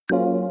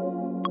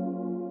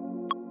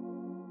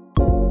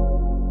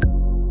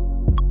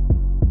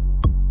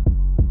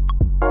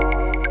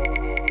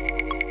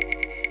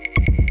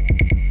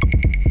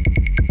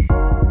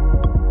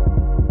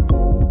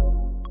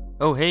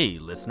Oh hey,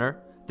 listener.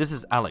 This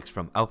is Alex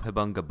from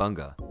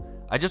Bunga.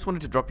 I just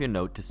wanted to drop you a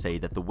note to say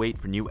that the wait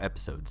for new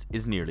episodes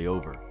is nearly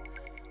over.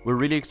 We're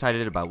really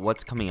excited about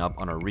what's coming up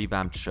on our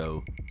revamped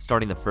show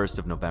starting the 1st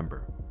of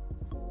November.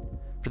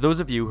 For those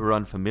of you who are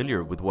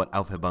unfamiliar with what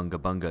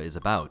Bunga is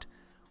about,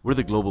 we're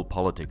the global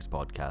politics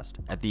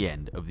podcast at the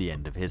end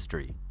of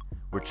history.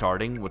 We're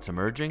charting what's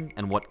emerging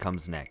and what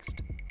comes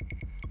next.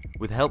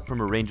 With help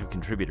from a range of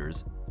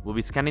contributors, we'll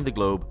be scanning the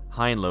globe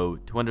high and low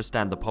to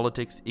understand the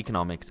politics,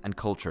 economics, and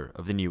culture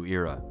of the new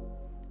era.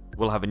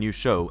 We'll have a new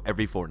show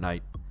every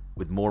fortnight,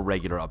 with more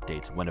regular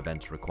updates when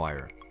events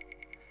require.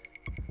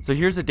 So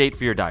here's a date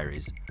for your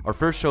diaries. Our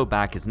first show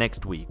back is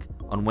next week,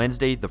 on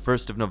Wednesday, the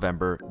 1st of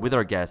November, with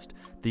our guest,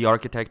 the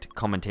architect,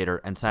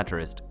 commentator, and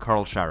satirist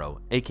Carl Sharrow,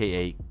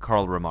 aka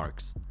Carl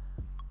Remarks.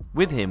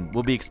 With him,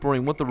 we'll be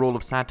exploring what the role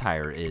of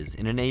satire is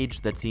in an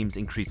age that seems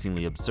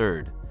increasingly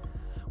absurd.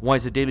 Why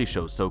is The Daily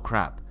Show so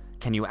crap?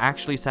 Can you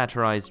actually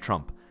satirize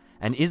Trump?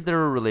 And is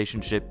there a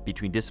relationship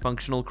between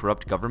dysfunctional,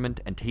 corrupt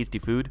government and tasty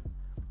food?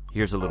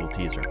 Here's a little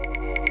teaser.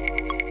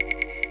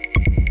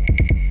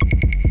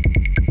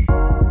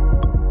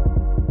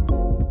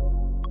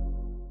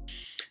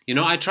 You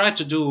know, I tried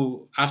to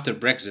do, after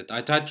Brexit,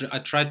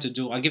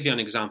 I'll give you an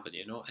example,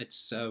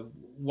 it's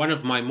one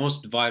of my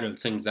most viral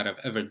things that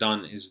I've ever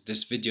done is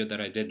this video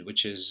that I did,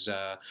 which is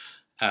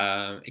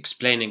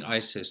explaining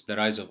ISIS, the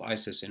rise of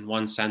ISIS in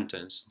one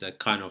sentence that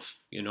kind of,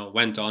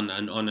 went on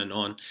and on and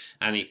on.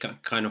 And it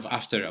kind of,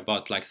 after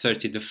about like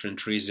 30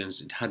 different reasons,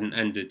 it hadn't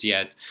ended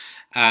yet.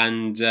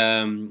 And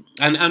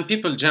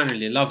people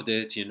generally loved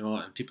it,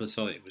 and people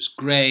thought it was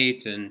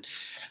great.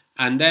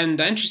 And then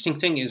the interesting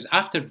thing is,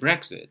 after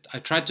Brexit, I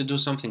tried to do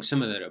something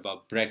similar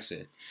about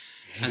Brexit.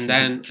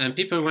 And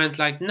people went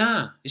like,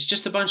 nah, it's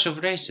just a bunch of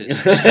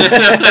racists.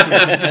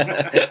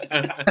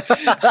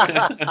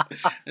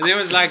 And it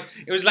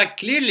was like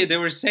clearly they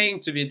were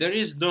saying to me, there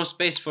is no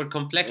space for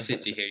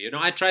complexity here.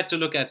 I tried to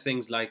look at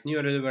things like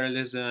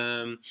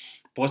neoliberalism,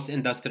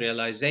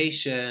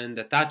 post-industrialization,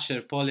 the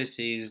Thatcher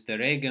policies, the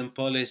Reagan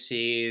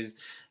policies,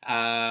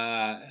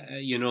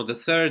 the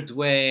third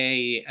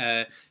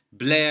way,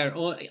 Blair.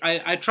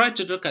 I tried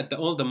to look at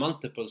all the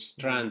multiple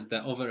strands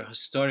that over a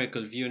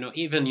historical view,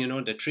 even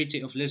the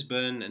Treaty of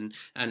Lisbon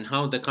and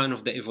how the kind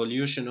of the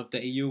evolution of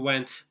the EU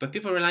went. But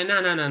people were like,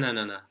 no.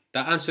 The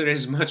answer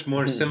is much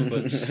more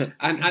simple.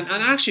 and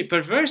actually,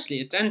 perversely,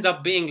 it ends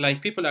up being like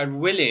people are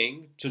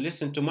willing to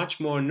listen to much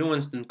more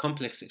nuanced and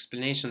complex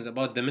explanations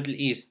about the Middle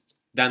East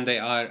than they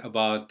are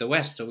about the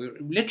West. So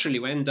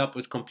we end up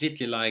with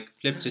completely like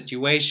flipped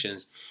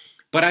situations.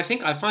 But I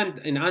think I find,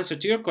 in answer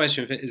to your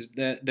question, is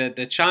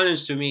the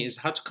challenge to me is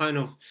how to kind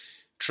of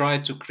try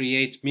to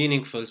create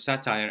meaningful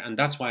satire. And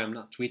that's why I'm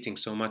not tweeting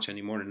so much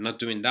anymore and not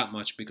doing that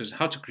much, because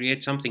how to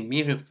create something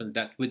meaningful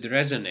that would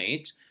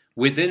resonate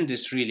within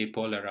this really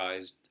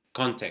polarized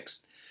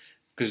context.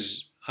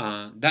 Because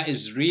that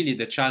is really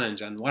the challenge.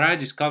 And what I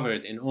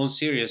discovered in all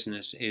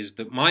seriousness is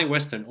that my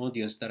Western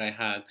audience that I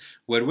had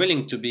were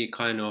willing to be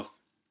kind of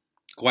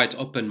quite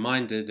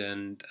open-minded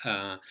and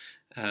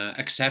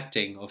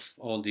accepting of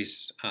all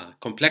these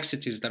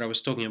complexities that I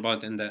was talking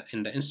about in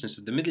the instance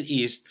of the Middle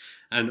East,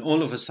 and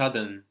all of a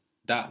sudden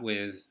that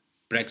with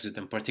Brexit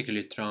and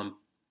particularly Trump,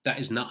 that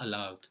is not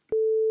allowed.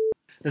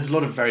 There's a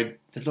lot of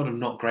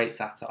not great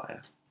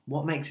satire.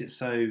 What makes it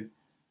so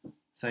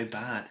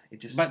bad?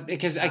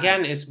 Because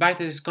again, it's back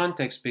to this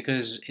context,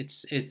 because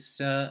it's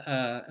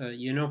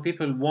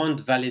people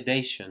want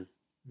validation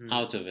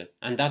out of it,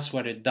 and that's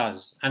what it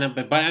does.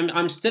 But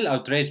I'm still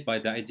outraged by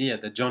the idea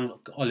that John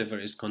Oliver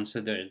is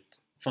considered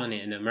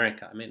funny in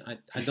America. I mean,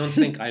 I don't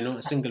think I know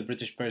a single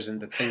British person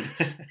that thinks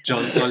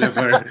John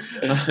Oliver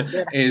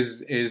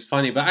is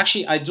funny. But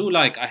actually,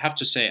 I have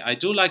to say, I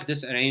do like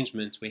this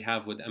arrangement we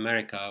have with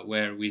America,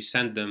 where we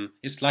send them,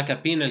 it's like a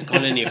penal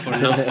colony for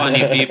not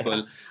funny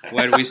people,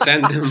 where we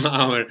send them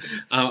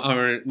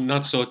our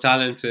not so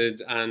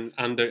talented and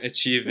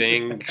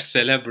underachieving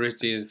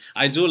celebrities.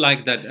 I do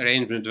like that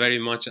arrangement very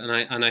much, and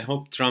I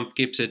hope Trump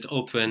keeps it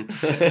open.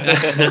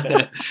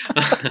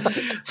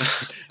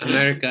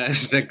 America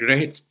is the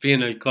great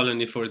penal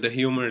colony for the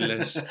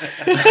humorless.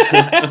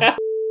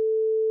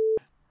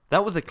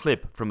 That was a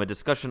clip from a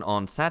discussion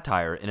on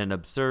satire in an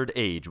absurd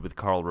age with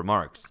Carl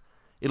Remarks.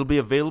 It'll be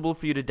available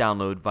for you to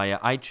download via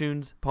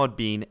iTunes,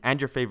 Podbean, and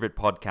your favorite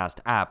podcast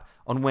app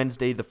on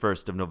Wednesday, the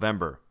 1st of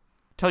November.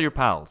 Tell your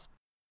pals.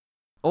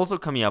 Also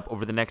coming up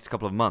over the next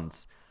couple of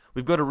months,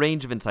 we've got a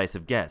range of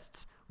incisive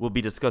guests. We'll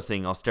be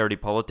discussing austerity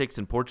politics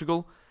in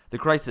Portugal, the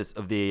crisis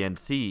of the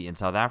ANC in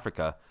South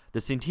Africa,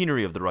 the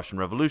centenary of the Russian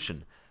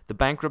Revolution, the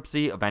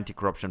bankruptcy of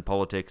anti-corruption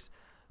politics,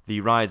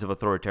 the rise of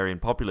authoritarian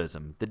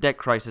populism, the debt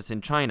crisis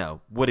in China,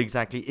 what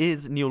exactly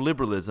is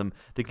neoliberalism,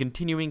 the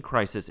continuing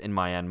crisis in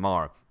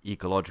Myanmar,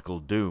 ecological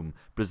doom,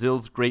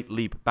 Brazil's great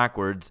leap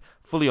backwards,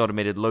 fully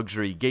automated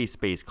luxury gay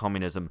space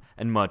communism,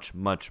 and much,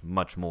 much,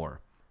 much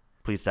more.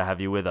 Pleased to have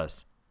you with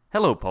us.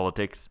 Hello,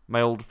 politics, my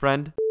old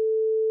friend.